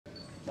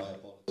my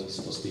apologies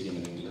for speaking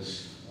in English.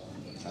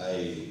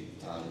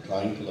 I'm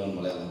trying to learn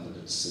Malayalam, but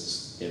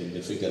it's getting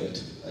difficult.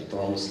 I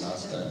promised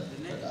last time,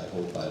 but I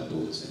hope I'll do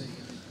it soon.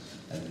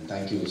 And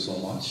thank you so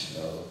much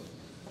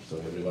for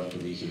everyone to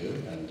be here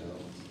and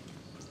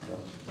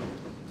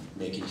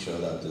making sure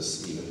that this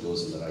event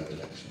goes in the right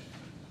direction.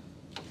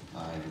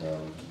 And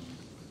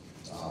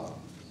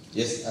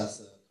yes, as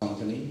a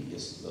company,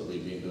 yes,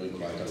 we've been doing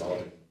quite a lot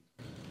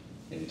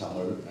in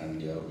Tamil,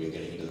 and we're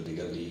getting into the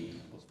bigger league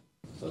of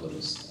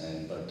films.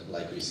 But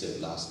like we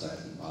said last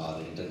time, our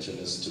intention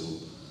is to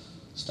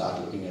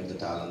start looking at the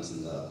talents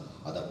in the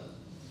other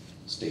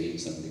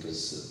states,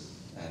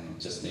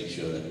 and just make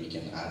sure that we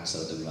can add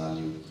certain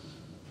value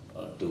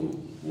to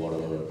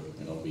whatever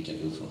we can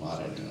do from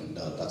our end. And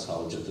that's how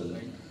Jitin,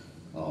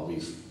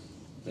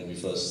 when we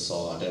first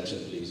saw Attention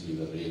Please, we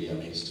were really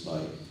amazed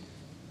by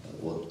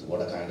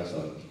what a kind of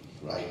a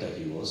writer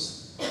he was.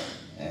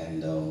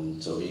 And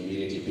so we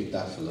immediately picked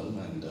that film,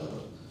 and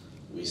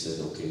we said,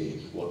 okay,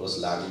 what was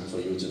lagging for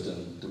you,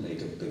 Jitin, to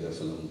make a bigger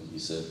film? He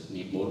said,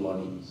 need more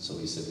money. So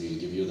we said, we'll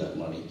give you that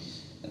money,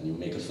 and you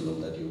make a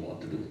film that you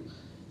want to do.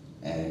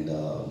 And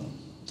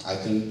I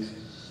think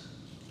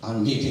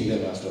I'm meeting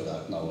them after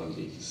that now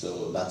only.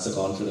 So that's the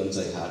confidence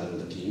I had in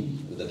the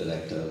team, with the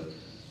director,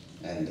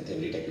 and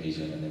every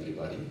technician and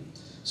everybody.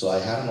 So I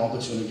had an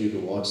opportunity to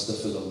watch the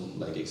film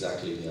like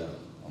exactly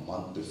a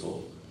month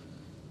before.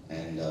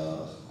 And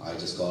I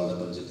just called up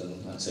Jitin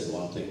and said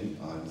one thing: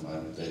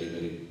 I'm very,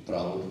 very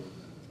proud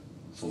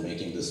for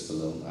making this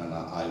film, and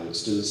I would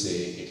still say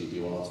it will be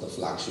one of the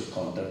flagship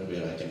content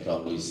where I can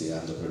probably say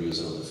I'm the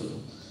producer of the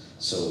film.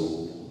 So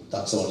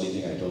that's the only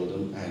thing I told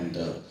him, and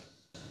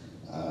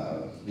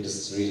it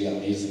is really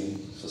amazing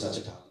for such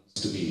a talent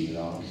to be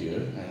around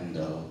here, and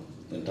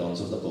in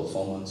terms of the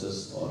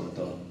performances or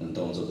in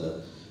terms of the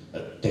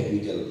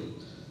technical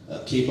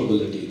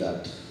capability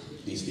that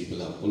these people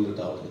have pulled it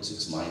out,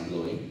 it's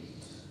mind-blowing.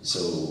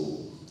 So,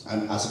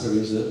 as a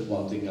producer,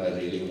 one thing I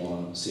really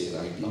want to say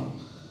right now,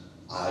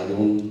 I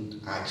don't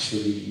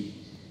actually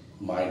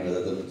mind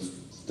whether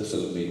the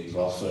film made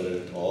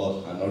profit,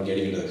 or I'm not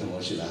getting into the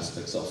commercial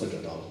aspects of it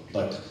at all.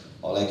 But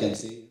all I can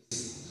say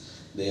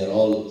is they are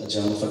all a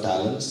gem of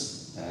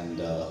talents,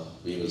 and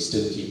we will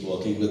still keep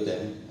working with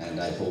them. And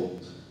I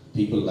hope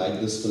people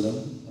like this film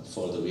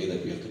for the way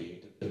that we have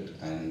created it,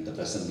 and the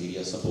press and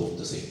media support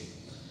the same.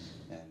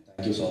 And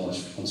thank you so much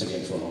once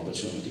again for an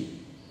opportunity.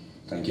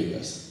 Thank you,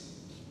 guys.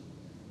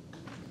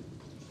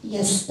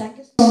 Yes, thank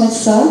you so much,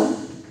 sir.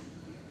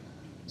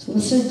 So,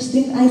 Mr.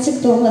 Jitin Isaac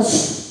Thomas,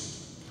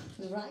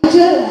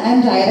 writer and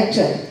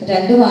director,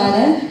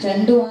 രണ്ടുമായി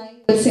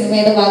ഒരു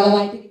സിനിമയുടെ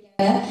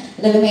ഭാഗമായിട്ടിരിക്കുകയാണ്.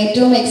 അതിലും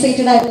ഏറ്റവും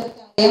excited ആയിട്ടുള്ള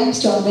കാര്യം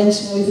സ്റ്റോൺബെഞ്ച്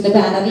മൂവീസിന്റെ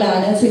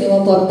ബാനറിലാണ് cinema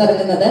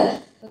പുറത്തിറങ്ങുന്നത്.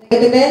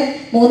 അദ്ദേഹത്തിന്റെ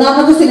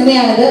മൂന്നാമത്തെ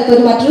സിനിമയാണിത്. അപ്പോൾ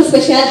മറ്റൊരു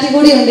സ്പെഷ്യാലിറ്റി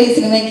കൂടിയുണ്ട് ഈ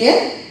സിനിമയ്ക്ക്.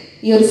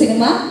 ഈ ഒരു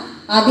സിനിമ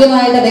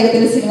ആദ്യമായിട്ട്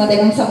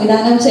അദ്ദേഹം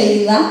സംവിധാനം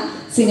ചെയ്യുന്ന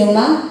സിനിമ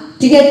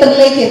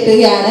തിയേറ്ററിലേക്ക്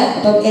എത്തുകയാണ്.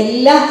 അപ്പം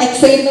എല്ലാ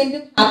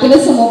എക്സൈറ്റ്മെന്റും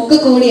ഹാപ്പിനെസ്സും ഒക്കെ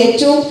കൂടി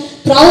ഏറ്റവും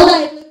പ്രൗഡ്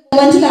ആയിട്ടുള്ള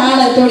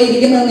മൊമെന്റിലാണ് ഇപ്പോൾ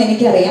ഇരിക്കുന്നതെന്ന്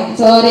എനിക്കറിയാം.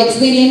 സോ ആ ഒരു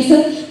എക്സ്പീരിയൻസ്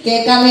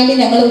കേൾക്കാൻ വേണ്ടി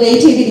ഞങ്ങൾ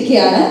വെയിറ്റ്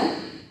ചെയ്തിരിക്കുകയാണ്.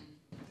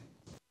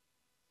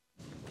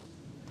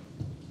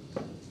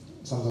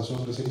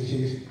 സന്തോഷമുണ്ട് ശരിക്കും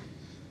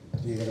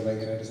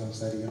ഭയങ്കരമായിട്ട്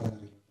സംസാരിക്കാൻ.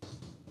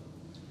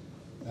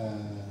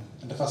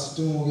 എൻ്റെ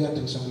first movie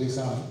attention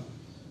പ്ലീസാണ്.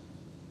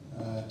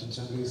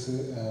 Attention please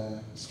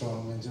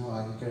സ്റ്റോൺബെഞ്ച്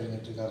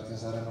വാങ്ങിക്കഴിഞ്ഞിട്ട് Karthikan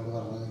sir എന്നോട്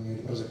പറഞ്ഞത് ഇനി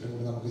ഒരു പ്രൊജക്റ്റും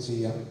കൂടി നമുക്ക്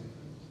ചെയ്യാം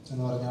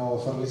എന്ന് പറഞ്ഞാൽ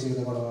ഓഫറിൽ ചെയ്ത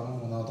പടമാണ്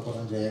മൂന്നാമത്തെ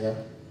പടം രേഖ.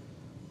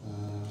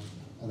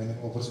 അതിന്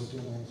ഓപ്പർച്യൂണിറ്റി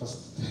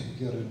ഫസ്റ്റ് താങ്ക്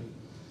യു അറിയുന്നു.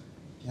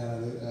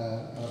 ഞാനത്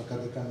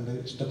അവർക്കത് കണ്ട്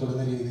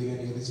ഇഷ്ടപ്പെടുന്ന രീതിയിൽ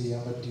എനിക്കത്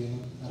ചെയ്യാൻ പറ്റിയെന്ന്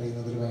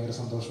അറിയുന്നതിൽ ഭയങ്കര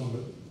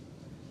സന്തോഷമുണ്ട്.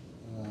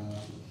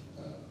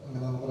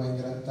 അങ്ങനെ നമുക്ക്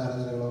ഭയങ്കര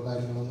താരനിരകളോ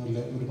കാര്യങ്ങളൊന്നും ഇല്ല,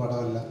 ഒരു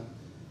പടമല്ല,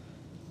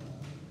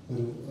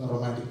 ഒരു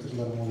റൊമാൻറ്റിക്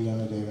ത്രില്ലർ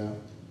മൂവിയാണ് രേഖ.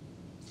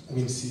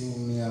 വിൻസി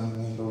ഉണ്ണിയാണ്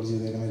മെയിൻ റോൾ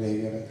ചെയ്തേക്കുന്നത്,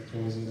 രേഖയുടെ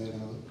റോൾ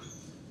ചെയ്തേക്കുന്നത്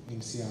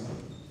വിൻസിയാണ്.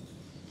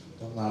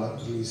 അപ്പം നാളെ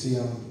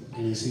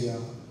റിലീസ്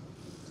ചെയ്യാം.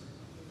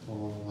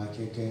 അപ്പോൾ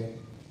ബാക്കിയൊക്കെ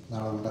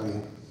നാളെ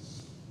കൊണ്ടറിയാം.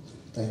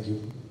 Thank you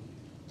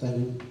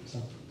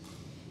sir.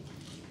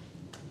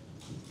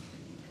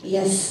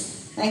 Yes,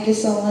 thank you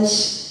so much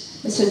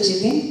mister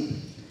Jithin.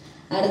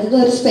 അടുത്തത്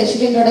ഒരു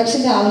സ്പെഷ്യൽ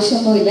ഇൻട്രൊഡക്ഷൻ്റെ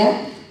ആവശ്യമൊന്നുമില്ല.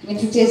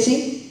 മിൻസി ചേച്ചി,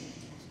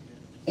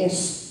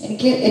 യെസ്,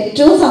 എനിക്ക്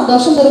ഏറ്റവും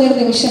സന്തോഷം തോന്നിയൊരു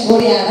നിമിഷം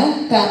കൂടിയാണ്.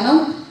 കാരണം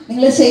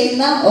നിങ്ങൾ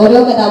ചെയ്യുന്ന ഓരോ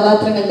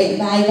കഥാപാത്രങ്ങളുടെയും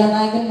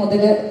നായകൻ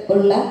മുതൽ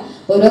ഉള്ള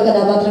ഓരോ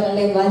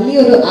കഥാപാത്രങ്ങളുടെയും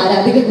വലിയൊരു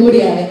ആരാധിക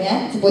കൂടിയാണ് ഞാൻ.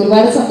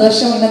 ഒരുപാട്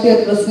സന്തോഷം ഇന്നത്തെ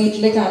ഒരു പ്രസ്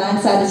മീറ്റിൽ കാണാൻ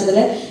സാധിച്ചതിൽ.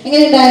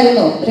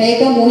 എങ്ങനെയുണ്ടായിരുന്നു രേഖ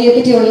മൂവിയെ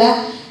പറ്റിയുള്ള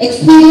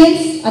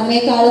എക്സ്പീരിയൻസ്,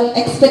 അതിനേക്കാളും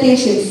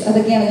എക്സ്പെക്ടേഷൻസ്,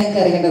 അതൊക്കെയാണ് ഞങ്ങൾക്ക്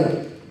അറിയേണ്ടത്.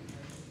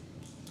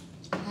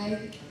 ഹായ്,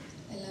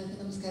 എല്ലാവർക്കും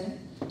നമസ്കാരം.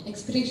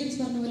 എക്സ്പെക്ടേഷൻസ്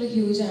പറഞ്ഞ പോലെ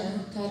ഹ്യൂജ് ആണ്.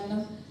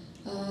 കാരണം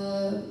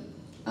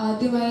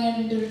ആദ്യമായാണ്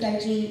എൻ്റെ ഒരു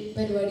ടൈറ്റിൽ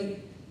പരിപാടി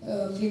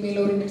ഫീമെയിൽ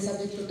ഓറിയൻറ്റഡ്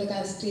സബ്ജക്റ്റിലോട്ട്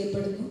കാസ്റ്റ്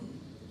ചെയ്യപ്പെടുന്നു.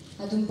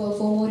 അതും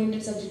പെർഫോം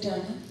ഓറിയൻറ്റഡ്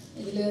സബ്ജക്റ്റാണ്.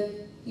 ഇതിൽ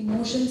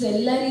ഇമോഷൻസ്,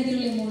 എല്ലാ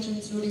രീതിയിലുള്ള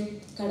ഇമോഷൻസിലൂടെയും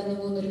കടന്നു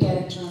പോകുന്ന ഒരു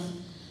ക്യാരക്ടറാണ്.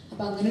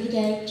 അപ്പോൾ അങ്ങനെ ഒരു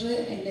ക്യാരക്ടർ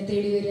എന്നെ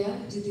തേടി വരിക,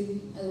 ജിതിൻ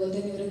അതുപോലെ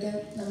തന്നെ ഇവരൊക്കെ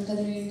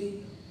നമുക്കതിന് വേണ്ടി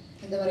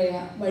എന്താ പറയുക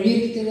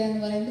വഴിയൊരുക്കി തരിക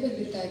എന്ന് പറയുന്നത്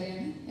വലിയൊരു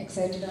കാര്യമാണ്.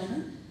 എക്സൈറ്റഡ് ആണ്.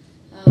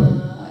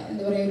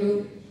 എന്താ പറയുക, ഒരു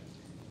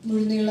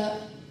മുഴുനീള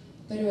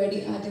പരിപാടി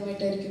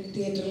ആദ്യമായിട്ടായിരിക്കും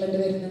തിയേറ്ററിൽ എൻ്റെ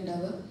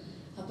വരുന്നുണ്ടാവുക.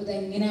 അപ്പോൾ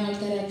ഇതെങ്ങനെ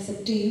ആൾക്കാർ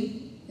ആക്സെപ്റ്റ് ചെയ്യും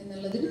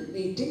എന്നുള്ളതിന്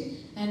waiting.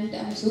 And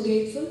I M so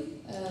grateful.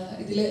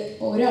 ഇതിൽ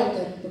ഓരോ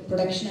ആൾക്കാരും, ഇപ്പോൾ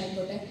പ്രൊഡക്ഷൻ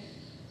ആയിക്കോട്ടെ,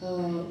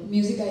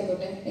 മ്യൂസിക്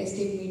ആയിക്കോട്ടെ,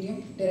 എസ്കേപ്പ് മീഡിയം,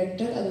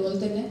 ഡയറക്ടർ, അതുപോലെ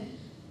തന്നെ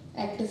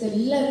ആക്ടേഴ്സ്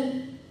എല്ലാവരും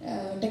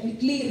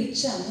ടെക്നിക്കലി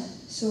റിച്ചാണ്.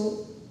 സോ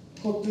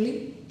ഹോപ്പ്ഫുള്ളി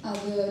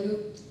അത് ഒരു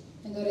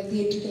എന്താ പറയുക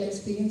തിയേറ്ററിക്കൽ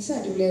എക്സ്പീരിയൻസ്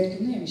അടിപൊളിയായിരിക്കും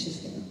എന്ന് ഞാൻ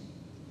വിശ്വസിക്കുന്നു.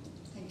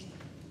 Thank you.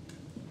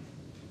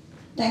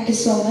 Thank you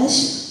so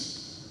much.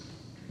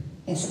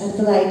 Yes,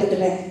 അടുത്തതായിട്ട്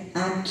ഇതിലെ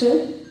ആക്ടർ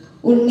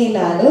ഉണ്ണി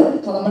ലാലു.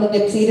 അപ്പോൾ നമ്മൾ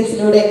വെബ്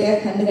സീരീസിലൂടെയൊക്കെ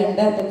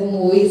കണ്ട് അപ്പോൾ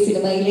മൂവി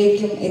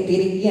സിനിമയിലേക്കും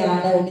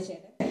എത്തിയിരിക്കുകയാണ് ഉണ്ണിച്ചേട്ടൻ.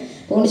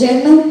 അപ്പോൾ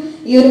ഉണ്ണിച്ചേട്ടനും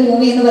ഈ ഒരു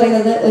മൂവി എന്ന്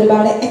പറയുന്നത്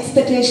ഒരുപാട്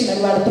എക്സ്പെക്ടേഷൻ,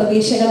 ഒരുപാട്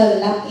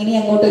പ്രതീക്ഷകളെല്ലാം ഇനി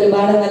അങ്ങോട്ട്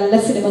ഒരുപാട് നല്ല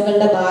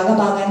സിനിമകളുടെ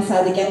ഭാഗമാകാൻ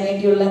സാധിക്കാൻ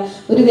വേണ്ടിയുള്ള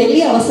ഒരു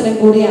വലിയ അവസരം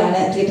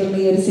കൂടിയാണ് തിയേറ്ററിൽ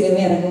ഈ ഒരു സിനിമ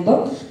ഇറങ്ങുമ്പോൾ.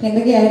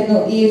 എന്തൊക്കെയായിരുന്നു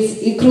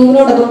ഈ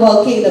ക്രൂവിനോടൊപ്പം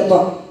വർക്ക്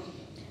ചെയ്തപ്പോൾ?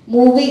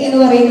 മൂവി എന്ന്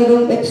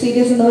പറയുന്നതും വെബ്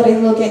സീരീസ് എന്ന്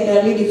പറയുന്നതും ഒക്കെ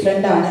എൻ്റർലി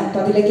ഡിഫറെൻ്റ് ആണ്.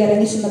 അപ്പോൾ അതിലേക്ക്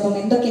ഇറങ്ങി ചെന്നപ്പം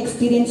എന്തൊക്കെ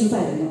എക്സ്പീരിയൻസസ്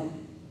ആയിരുന്നു?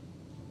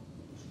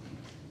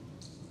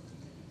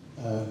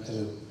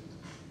 ഹലോ,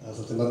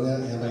 സത്യം പറഞ്ഞാൽ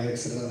ഞാൻ ഭയങ്കര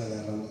എക്സൈറ്റഡ് ആണ്.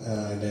 കാരണം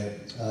എൻ്റെ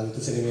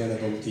ആദ്യത്തെ സിനിമയാണ്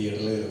ഇപ്പം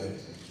തിയേറ്ററിൽ വരുന്നത്.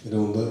 ഇതിനു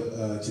മുമ്പ്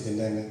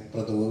ചിതിൻ്റെ അങ്ങ്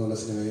പ്രഥമ എന്ന് പറഞ്ഞ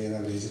സിനിമയിൽ ഞാൻ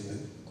അഭിനയിച്ചിട്ടുണ്ട്,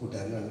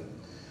 കൂട്ടുകാരനാണ്.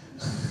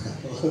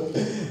 അപ്പോൾ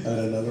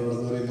രണ്ടാമത്തെ പടം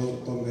എന്ന് പറയുമ്പോൾ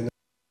ഇപ്പം പിന്നെ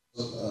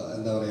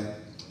എന്താ പറയുക,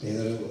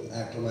 ഏതൊരു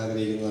ആക്ടറും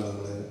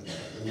ആഗ്രഹിക്കുന്നതാണ്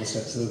നമ്മൾ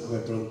സ്റ്റെപ്സ് വെക്കുമ്പോൾ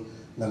എപ്പോഴും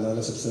നല്ല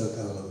നല്ല സ്റ്റെപ്സ്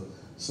വെക്കുക എന്നുള്ളത്.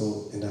 സോ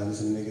എൻ്റെ ആദ്യ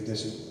സിനിമയ്ക്ക്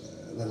അത്യാവശ്യം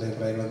നല്ല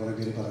അഭിപ്രായങ്ങൾ കുറേ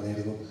പേര്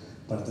പറഞ്ഞായിരുന്നു.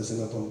 അടുത്ത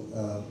സിനിമ ഇപ്പം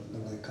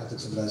നമ്മുടെ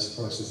ksubbaraj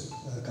പ്രൊഡക്ഷൻസ്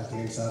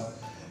കാർത്തികേയൻ സാർ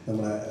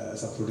നമ്മളെ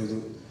സപ്പോർട്ട് ചെയ്തു.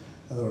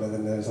 അതോടെ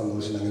തന്നെ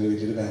സന്തോഷമുണ്ട്. അങ്ങനെ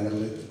വലിയൊരു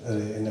ബാനറിൽ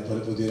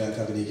എന്നെപ്പോലെ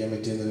പുതിയൊരാൾക്ക് അഭിനയിക്കാൻ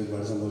പറ്റിയെന്നൊരു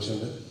ഒരുപാട്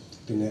സന്തോഷമുണ്ട്.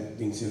 പിന്നെ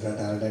വിൻസിയുടെ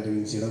ടാലൻ്റായിട്ട്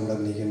വിൻസിയുടെ കൂടെ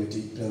അഭിനയിക്കാൻ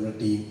പറ്റി. പിന്നെ നമ്മുടെ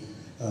ടീം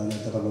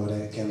നേരത്തെ പറഞ്ഞ പോലെ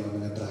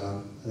ക്യാമറമാൻ അബ്രഹാം,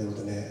 അതേപോലെ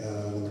തന്നെ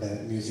നമ്മുടെ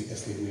മ്യൂസിക്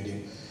എസ്കേപ്പ് മീഡിയം,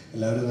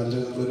 എല്ലാവരും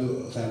നമ്മളൊരു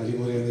ഫാമിലി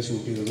പോലെയായിരുന്നു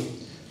ഷൂട്ട് ചെയ്തതും.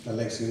 നല്ല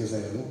എക്സ്പീരിയൻസ്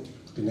ആയിരുന്നു.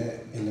 പിന്നെ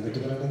എന്നെപ്പറ്റി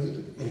പറയുകയാണെങ്കിൽ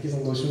എനിക്ക്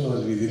സന്തോഷമുണ്ട്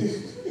നല്ല രീതിയിൽ.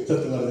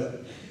 സത്യം പറഞ്ഞാൽ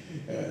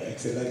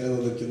എക്സൈറ്റ്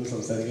ആക്കുന്നത് എനിക്കൊന്നും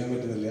സംസാരിക്കാൻ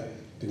പറ്റുന്നില്ല.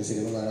 പിന്നെ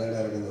സിനിമ നാളെയാണ്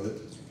ഇറങ്ങുന്നത്.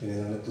 പിന്നെ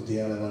നമ്മൾ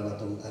പുതിയ ആളുകളാണ്,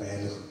 അപ്പം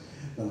അറിയാലോ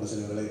നമ്മുടെ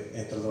സിനിമകൾ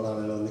എത്രത്തോളം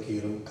ആളുകൾ വന്ന്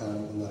കയറും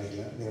കാണും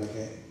എന്നറിയില്ല.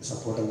 നിങ്ങളൊക്കെ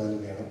സപ്പോർട്ട് എന്തായാലും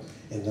വേണം.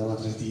 എന്നാൽ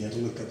മാത്രമേ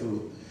തിയേറ്ററിൽ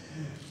നിൽക്കത്തുള്ളൂ.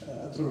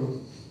 അത്രേ ഉള്ളൂ.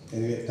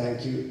 Anyway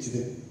thank you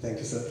Jithin, thank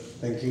you sir,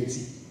 thank you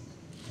Vincy,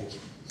 thank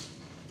you.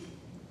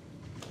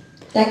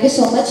 Thank you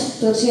so much.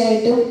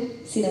 തീർച്ചയായിട്ടും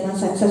സിനിമ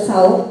സക്സസ്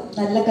ആവും.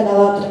 നല്ല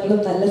കഥാപാത്രങ്ങളും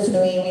നല്ല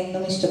സിനിമയും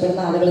എന്നും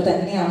ഇഷ്ടപ്പെടുന്ന ആളുകൾ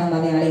തന്നെയാണ്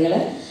മലയാളികൾ.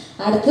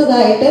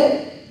 അടുത്തതായിട്ട്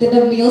ഇതിന്റെ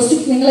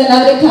മ്യൂസിക് നിങ്ങൾ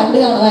എല്ലാവരും കണ്ടു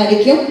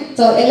കാണുമായിരിക്കും.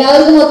 സോ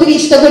എല്ലാവർക്കും ഒത്തിരി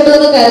ഇഷ്ടപ്പെട്ടു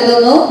എന്ന്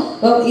കരുതുന്നു.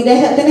 അപ്പം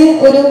ഇദ്ദേഹത്തിന്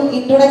ഒരു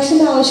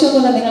ഇൻട്രൊഡക്ഷൻ്റെ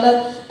ആവശ്യമൊന്നുമില്ല. നിങ്ങൾ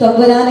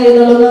തൊമ്പുരാൻ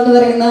എഴുന്നള്ളുന്നു എന്ന്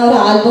പറയുന്ന ഒരു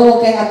ആൽബം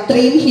ഒക്കെ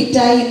അത്രയും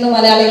ഹിറ്റായി ഇന്ന്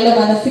മലയാളികളുടെ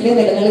മനസ്സിൽ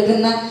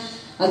നിലനിൽക്കുന്ന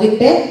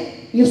അതിൻ്റെ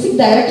മ്യൂസിക്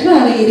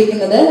ഡയറക്ടറാണ്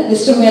ഇരിക്കുന്നത്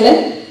മിസ്റ്റർ മേലൻ.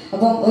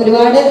 അപ്പം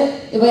ഒരുപാട്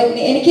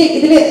എനിക്ക്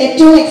ഇതിൽ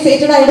ഏറ്റവും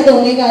എക്സൈറ്റഡ് ആയിട്ട്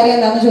തോന്നിയ കാര്യം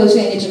എന്താണെന്ന് ചോദിച്ചു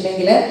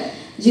കഴിഞ്ഞിട്ടുണ്ടെങ്കിൽ,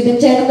 ജിതിൻ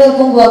ചേട്ടൻ്റെ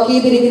ഒപ്പം വർക്ക്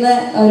ചെയ്തിരിക്കുന്ന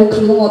ഒരു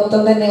ക്രൂ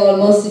മൊത്തം തന്നെ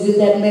ഓൾമോസ്റ്റ് ജിതിൻ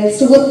ചേട്ടൻ്റെ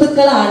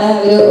സുഹൃത്തുക്കളാണ്.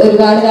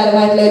 ഒരുപാട്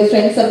കാലമായിട്ടുള്ള ഒരു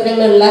ഫ്രണ്ട്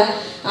സർക്കിളിലുള്ള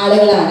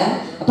ആളുകളാണ്.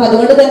 അപ്പം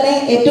അതുകൊണ്ട് തന്നെ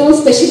ഏറ്റവും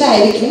സ്പെഷ്യൽ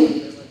ആയിരിക്കും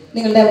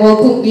നിങ്ങളുടെ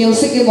വർക്കും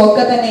മ്യൂസിക്കും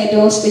ഒക്കെ തന്നെ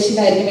ഏറ്റവും സ്പെഷ്യൽ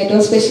ആയിരിക്കും.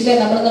 ഏറ്റവും സ്പെഷ്യൽ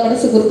നമ്മൾ നമ്മുടെ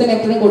സുഹൃത്തിന്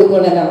എപ്പോഴും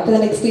കൊടുക്കുമല്ലോ. അപ്പോൾ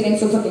ഇതിൻ്റെ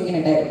എക്സ്പീരിയൻസസ് ഒക്കെ ഇങ്ങനെ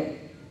ഉണ്ടായിരുന്നു?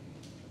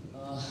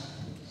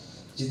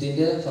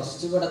 ജിതിൻ്റെ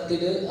ഫസ്റ്റ്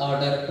പടത്തിൽ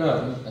ആർട്ട്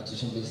ഡയറക്ടറായിരുന്നു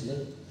അച്യുഷൻ പ്ലേസിൽ.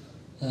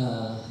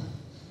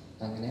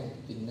 അങ്ങനെ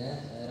പിന്നെ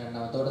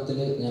രണ്ടാമത്തെ പടത്തിൽ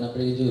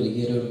ഞാനപ്പോഴേക്കും ജോലി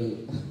കയറിയോണ്ട്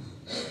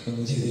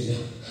ഒന്നും ചെയ്തില്ല.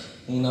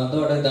 മൂന്നാമത്തെ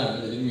പടം ഇതാണ്,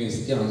 ഇതിൽ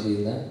മ്യൂസിക്കാണ്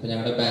ചെയ്യുന്നത്. അപ്പോൾ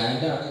ഞങ്ങളുടെ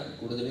ബാൻഡാണ്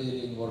കൂടുതൽ ഇതിൽ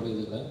ഇൻവോൾവ്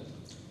ചെയ്തിട്ടുള്ളത്.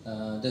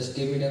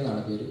 theescapemedium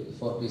എന്നാണ് പേര്,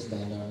 4 piece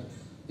ബാൻഡാണ്.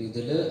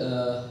 ഇതിൽ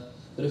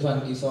ഒരു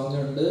ഫങ്കി സോങ്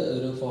ഉണ്ട്,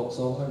 ഒരു ഫോക്ക്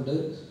സോങ് ഉണ്ട്,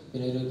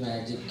 പിന്നെ ഒരു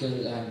മാജിക്കൽ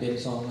ആംബിയൻ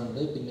സോങ്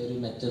ഉണ്ട്, പിന്നെ ഒരു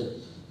മെറ്റൽ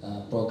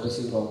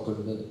പ്രോഗ്രസീവ് റോക്ക്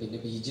ഉണ്ട്. പിന്നെ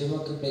BGM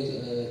ഒക്കെ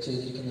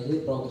ചെയ്തിരിക്കുന്നത്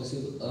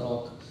പ്രോഗ്രസീവ്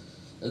റോക്ക്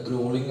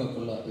ഗ്രോളിംഗ് ഒക്കെ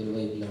ഉള്ള ഒരു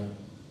വൈബിലാണ്.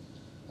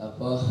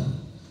 അപ്പോൾ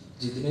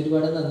ജിതിന്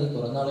ഒരുപാട് നന്ദി,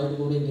 കുറേ നാളായിട്ട്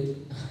കൂടി ഉണ്ട്.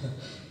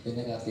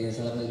 പിന്നെ കാർത്തികേയൻ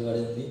സാറിന് ഒരുപാട്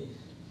നന്ദി.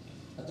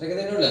 അത്രയൊക്കെ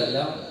തന്നെ ഉള്ളു.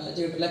 എല്ലാം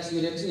ചെയ്തിട്ടുള്ള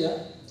എക്സ്പീരിയൻസ്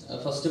ചെയ്യുക.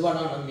 ഫസ്റ്റ്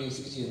പാടാണ്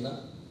മ്യൂസിക് ചെയ്യുന്ന,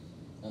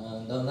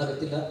 എന്താണെന്ന്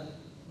അറിയത്തില്ല.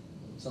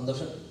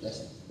 സന്തോഷം.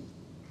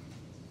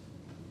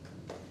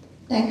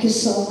 Thank you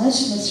so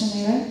much mister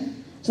മേലൻ.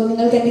 So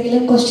നിങ്ങൾക്ക്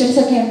എന്തെങ്കിലും ക്വസ്റ്റ്യൻസ്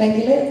ഒക്കെ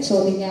ഉണ്ടെങ്കിൽ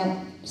ചോദിക്കാം.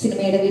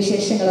 സിനിമയുടെ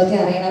വിശേഷങ്ങളൊക്കെ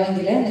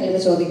അറിയണമെങ്കിൽ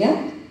നിങ്ങൾക്ക് ചോദിക്കാം.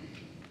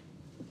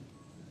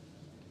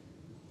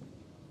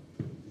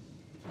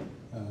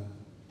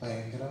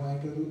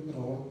 ഭയങ്കരമായിട്ടൊരു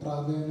റോൾ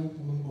പ്രാധാന്യം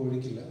ഒന്നും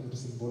കോഴിക്കില്ല. ഒരു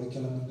സിംബോളിക്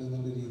എലമെന്റ്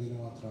എന്നുള്ള രീതിയിൽ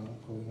മാത്രമാണ്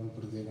കോഴികൾ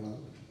ഉൾപ്പെടുത്തിയേക്കുന്നത്.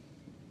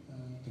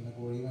 പിന്നെ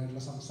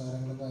കോഴിയുമായിട്ടുള്ള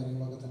സംസാരങ്ങളും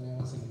കാര്യങ്ങളൊക്കെ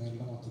തന്നെയാണ്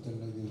സിനിമയിലുള്ള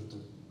മൊത്തത്തിലുള്ള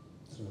ഇതിർത്തും.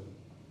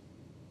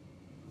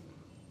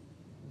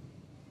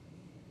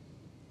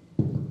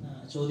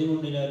 ചോദ്യം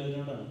ഉണ്ണി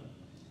ലാലുവിനോടാണ്.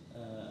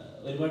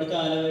 ഒരുപാട്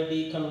കാലമായിട്ട്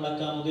ഈ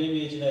കള്ളക്കാമുകൻ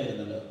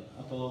ഉപയോഗിച്ചിട്ടായിരുന്നല്ലോ.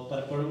 അപ്പോൾ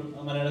പലപ്പോഴും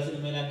മലയാള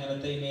സിനിമയിൽ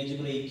അങ്ങനത്തെ ഇമേജ്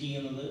ബ്രേക്ക്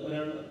ചെയ്യുന്നത്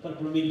ഒരാൾ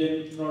പലപ്പോഴും വില്ലൻ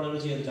റോളുകൾ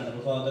ചെയ്തിട്ടാണ്.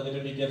 ഇപ്പോൾ ഫാദർ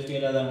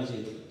 20 അതാണ്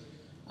ചെയ്തത്.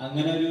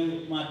 അങ്ങനെ ഒരു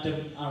മാറ്റം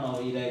ആണോ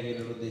ഈ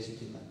രേഖയിലൂടെ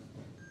ഉദ്ദേശിക്കുന്നത്?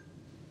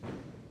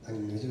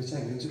 അങ്ങനെ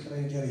ചോദിച്ചാൽ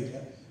എനിക്കറിയില്ല.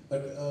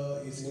 ബട്ട്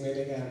ഈ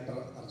സിനിമയിലെ ക്യാരക്ടർ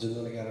അർജുൻ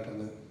എന്ന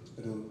ക്യാരക്ടറിന്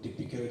ഒരു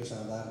ടിപ്പിക്കൽ ഒരു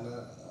സാധാരണ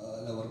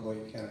ലവർ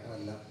ബോയ്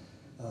ക്യാരക്ടറല്ല.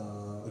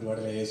 ഒരുപാട്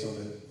ലേയേഴ്സ്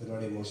ഉണ്ട്,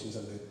 ഒരുപാട് ഇമോഷൻസ്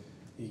ഉണ്ട്,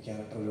 ഈ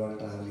ക്യാരക്ടർ ഒരുപാട്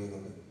ട്രാവൽ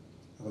ചെയ്യുന്നുണ്ട്.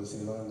 അപ്പോൾ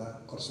സിനിമ കണ്ടാൽ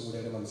കുറച്ചും കൂടി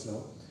ആയിട്ട്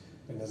മനസ്സിലാവും.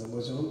 പിന്നെ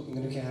സംഭവിച്ചോളും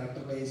ഇങ്ങനെ ഒരു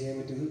ക്യാരക്ടർ പ്ലേ ചെയ്യാൻ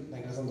പറ്റിയത്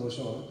ഭയങ്കര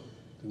സന്തോഷമാണ്.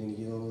 പിന്നെ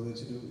എനിക്ക് തോന്നുന്നത്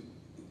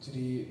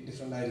ഇച്ചിരി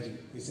ഡിഫറെൻ്റ് ആയിരിക്കും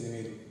ഈ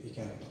സിനിമയിൽ ഈ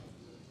ക്യാരക്ടർ.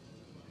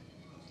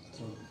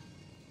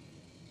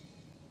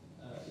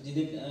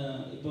 ജിതിൻ,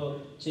 ഇപ്പോൾ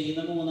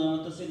ചെയ്യുന്ന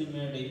മൂന്നാമത്തെ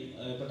സിനിമയുടെയും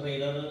ഇപ്പോൾ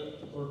ട്രെയിലർ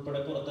ഉൾപ്പെടെ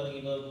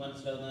പുറത്തിറങ്ങിയപ്പോൾ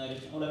മനസ്സിലാകുന്ന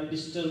കാര്യം വളരെ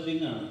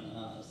ഡിസ്റ്റർബിങ് ആണ്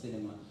ആ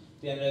സിനിമ.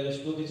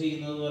 ഒക്കെ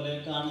ചെയ്യുന്നത് പോലെ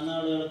കാണുന്ന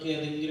ആളുകൾക്ക്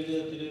ഏതെങ്കിലും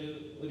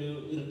വിധത്തിലൊരു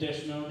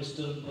ഇറിറ്റേഷനോ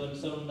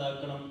ഡിസ്റ്റർബൻസോ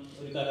ഉണ്ടാക്കണം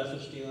ഒരു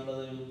കലാസൃഷ്ടി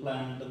എന്നുള്ളത് ഒരു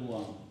പ്ലാനിട്ട്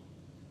പോവാണ്.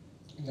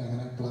 ഇല്ല,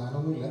 അങ്ങനെ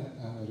പ്ലാനൊന്നുമില്ല.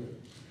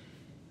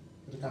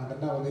 ഒരു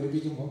കണ്ടന്റ്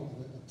അവതരിപ്പിക്കുമ്പോൾ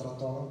അത്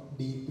എത്രത്തോളം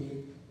ഡീപ്പിൽ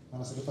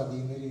മനസ്സിൽ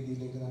പതിയുന്ന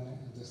രീതിയിലേക്ക് തന്നെ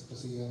അത്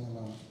എക്സ്പ്രസ് ചെയ്യുക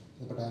എന്നുള്ളതാണ്.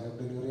 ഇപ്പോൾ ഡയലോഗ്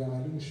ഡെലിവറി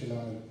ആണെങ്കിലും വിഷ്വൽ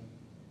ആണെങ്കിലും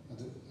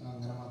അത്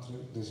അങ്ങനെ മാത്രമേ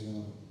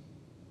ഉദ്ദേശിക്കുന്നുള്ളൂ.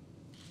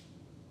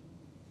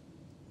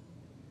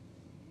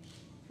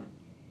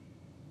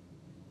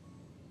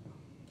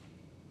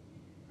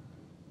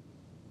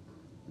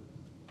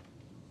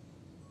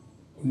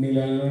 ഉണ്ണി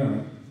ലാലുവിനാണ്